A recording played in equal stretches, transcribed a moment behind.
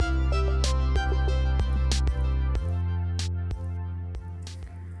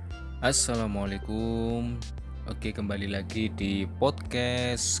Assalamualaikum. Oke, kembali lagi di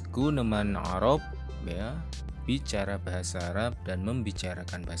podcast Guneman Arab ya, bicara bahasa Arab dan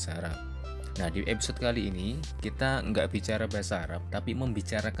membicarakan bahasa Arab. Nah, di episode kali ini kita nggak bicara bahasa Arab, tapi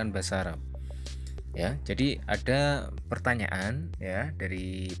membicarakan bahasa Arab. Ya, jadi ada pertanyaan ya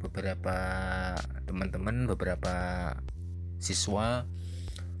dari beberapa teman-teman, beberapa siswa,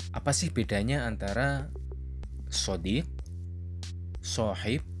 apa sih bedanya antara sodik,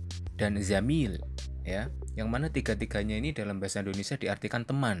 sohib, dan zamil ya, yang mana tiga-tiganya ini dalam bahasa Indonesia diartikan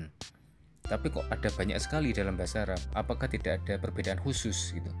teman, tapi kok ada banyak sekali dalam bahasa Arab. Apakah tidak ada perbedaan khusus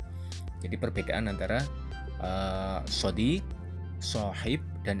gitu? Jadi perbedaan antara sodik, sohib,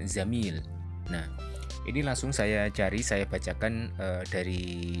 dan zamil. Nah, ini langsung saya cari, saya bacakan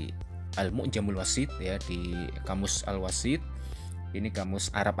dari Al-Mu'jamul Wasit ya, di kamus Al-Wasit. Ini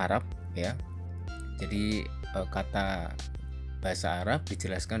kamus Arab-Arab ya. Jadi kata bahasa Arab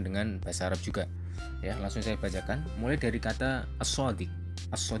dijelaskan dengan bahasa Arab juga ya. Langsung saya bacakan mulai dari kata as-sadiq.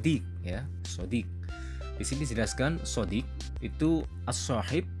 As-sadiq ya, sodik. Di sini dijelaskan sodik itu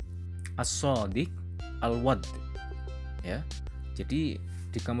as-sahib, as-sadiq, al-wad ya. Jadi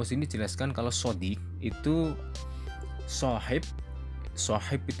di kamus ini dijelaskan kalau sodik itu sahib.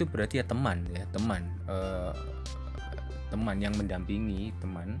 Sahib itu berarti ya teman ya, teman teman yang mendampingi,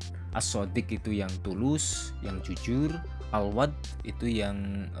 teman. As-sadiq itu yang tulus, yang jujur. Al-wad itu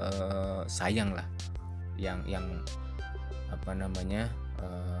yang sayang lah, yang apa namanya,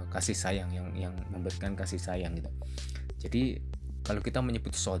 kasih sayang, yang memberikan kasih sayang gitu. Jadi kalau kita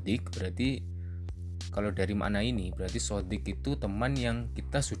menyebut sodik, berarti kalau dari makna ini berarti sodik itu teman yang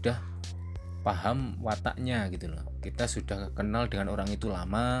kita sudah paham wataknya gitu loh. Kita sudah kenal dengan orang itu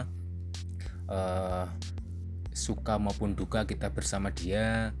lama, suka maupun duka kita bersama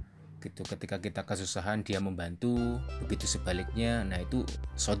dia gitu. Ketika kita kesusahan dia membantu, begitu sebaliknya. Nah, itu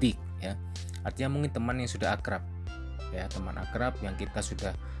sodik ya, artinya mungkin teman yang sudah akrab ya, teman akrab yang kita sudah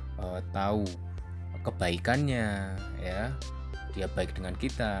tahu kebaikannya ya, dia baik dengan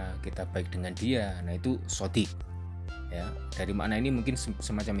kita, kita baik dengan dia. Nah, itu sodik ya. Dari makna ini mungkin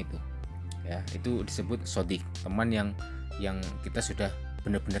semacam itu ya, itu disebut sodik, teman yang kita sudah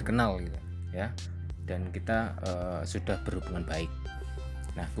benar-benar kenal gitu ya, dan kita sudah berhubungan baik.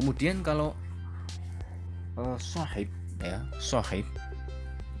 Nah, kemudian kalau sahib ya, sahib.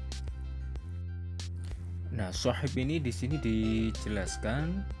 Nah, sahib ini di sini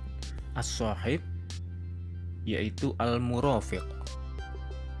dijelaskan as-sahib yaitu al-murafiq.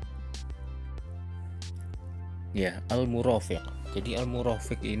 Ya, al-murafiq. Jadi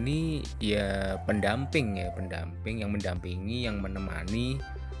al-murafiq ini ya pendamping ya, pendamping yang mendampingi, yang menemani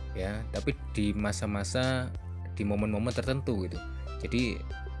ya, tapi di masa-masa, di momen-momen tertentu gitu. Jadi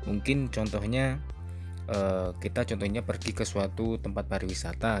mungkin contohnya kita contohnya pergi ke suatu tempat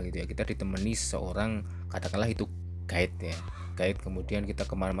pariwisata gitu ya, kita ditemani seorang, katakanlah itu guide ya, guide. Kemudian kita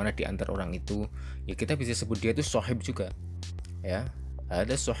kemana-mana diantar orang itu ya, kita bisa sebut dia itu sohib juga ya,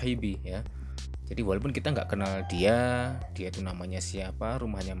 ada sohibi ya. Jadi walaupun kita nggak kenal dia itu namanya siapa,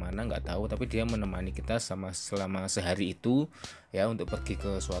 rumahnya mana, nggak tahu, tapi dia menemani kita selama sehari itu ya, untuk pergi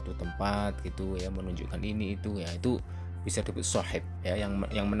ke suatu tempat gitu ya, menunjukkan ini itu ya, itu bisa disebut sohib ya,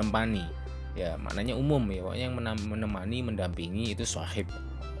 yang menemani ya, maknanya umum ya, yang menemani, mendampingi, itu sohib.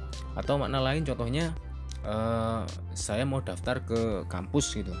 Atau makna lain contohnya, saya mau daftar ke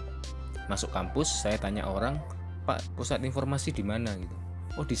kampus gitu, masuk kampus, saya tanya orang, Pak, pusat informasi di mana gitu.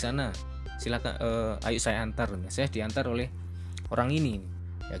 Oh, di sana, silakan, ayo saya antar. Saya diantar oleh orang ini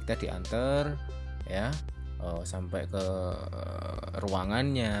ya, kita diantar ya, sampai ke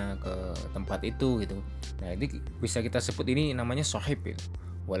ruangannya, ke tempat itu gitu. Nah, ini bisa kita sebut ini namanya sohib gitu,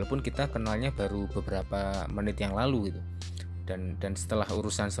 walaupun kita kenalnya baru beberapa menit yang lalu gitu, dan setelah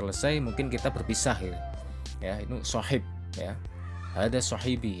urusan selesai mungkin kita berpisah gitu ya, itu sohib ya, ada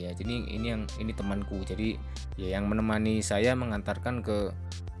sohibi ya. Jadi ini temanku, jadi ya yang menemani saya mengantarkan ke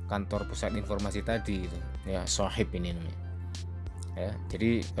kantor pusat informasi tadi gitu ya, sohib ini namanya ya.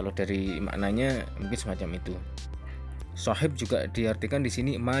 Jadi kalau dari maknanya mungkin semacam itu. Sohib juga diartikan di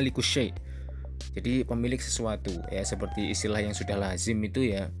sini malikus syai', jadi pemilik sesuatu ya, seperti istilah yang sudah lazim itu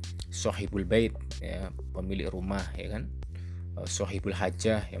ya, sohibul bait ya, pemilik rumah ya kan, sohibul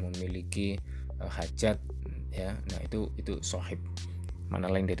hajah yang memiliki hajat ya. Nah, itu sohib, mana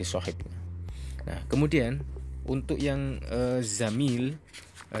lain dari sohib. Nah, kemudian untuk yang zamil,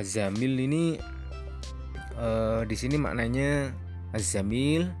 zamil ini di sini maknanya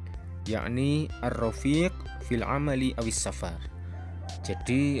az-zamil yakni ar-rafiq fil amali awis safar.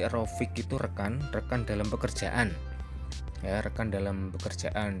 Jadi rafiq itu rekan dalam pekerjaan ya, rekan dalam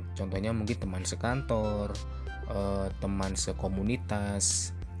pekerjaan. Contohnya mungkin teman sekantor, teman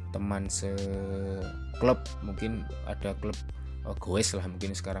sekomunitas teman seklub, mungkin ada klub goes lah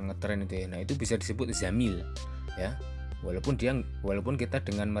mungkin sekarang ngetren itu ya. Nah itu bisa disebut zamil ya, walaupun kita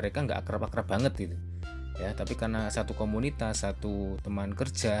dengan mereka nggak akrab-akrab banget gitu ya, tapi karena satu komunitas, satu teman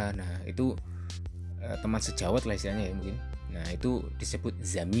kerja, nah itu teman sejawat lah istilahnya ya mungkin. Nah itu disebut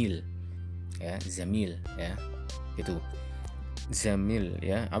zamil ya, zamil ya itu zamil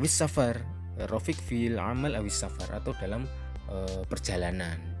ya. Awis safar, rofik fil amal awis safar, atau dalam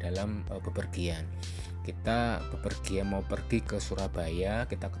perjalanan, dalam bepergian. Kita bepergian mau pergi ke Surabaya,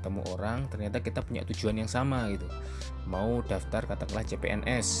 kita ketemu orang, ternyata kita punya tujuan yang sama gitu, mau daftar katakanlah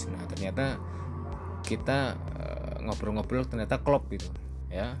CPNS. Nah ternyata kita ngobrol-ngobrol ternyata klop gitu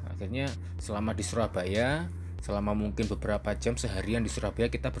ya. Akhirnya selama di Surabaya, selama mungkin beberapa jam, seharian di Surabaya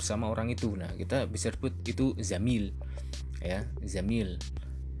kita bersama orang itu. Nah kita bisa sebut itu zamil ya, zamil.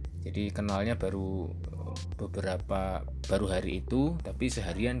 Jadi kenalnya baru hari itu, tapi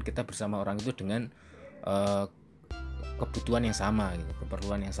seharian kita bersama orang itu dengan kebutuhan yang sama gitu,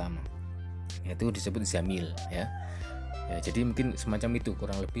 keperluan yang sama. Itu disebut zamil ya. Jadi mungkin semacam itu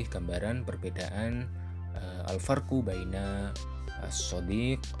kurang lebih gambaran perbedaan al-farqu baina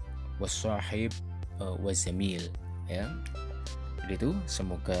as-shadiq was-sahib was-zamil ya. Jadi itu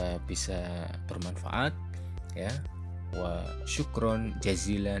semoga bisa bermanfaat ya. Wa syukron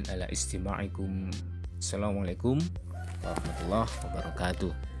jazilan ala istima'ikum. Assalamualaikum warahmatullahi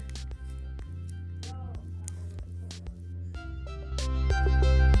wabarakatuh.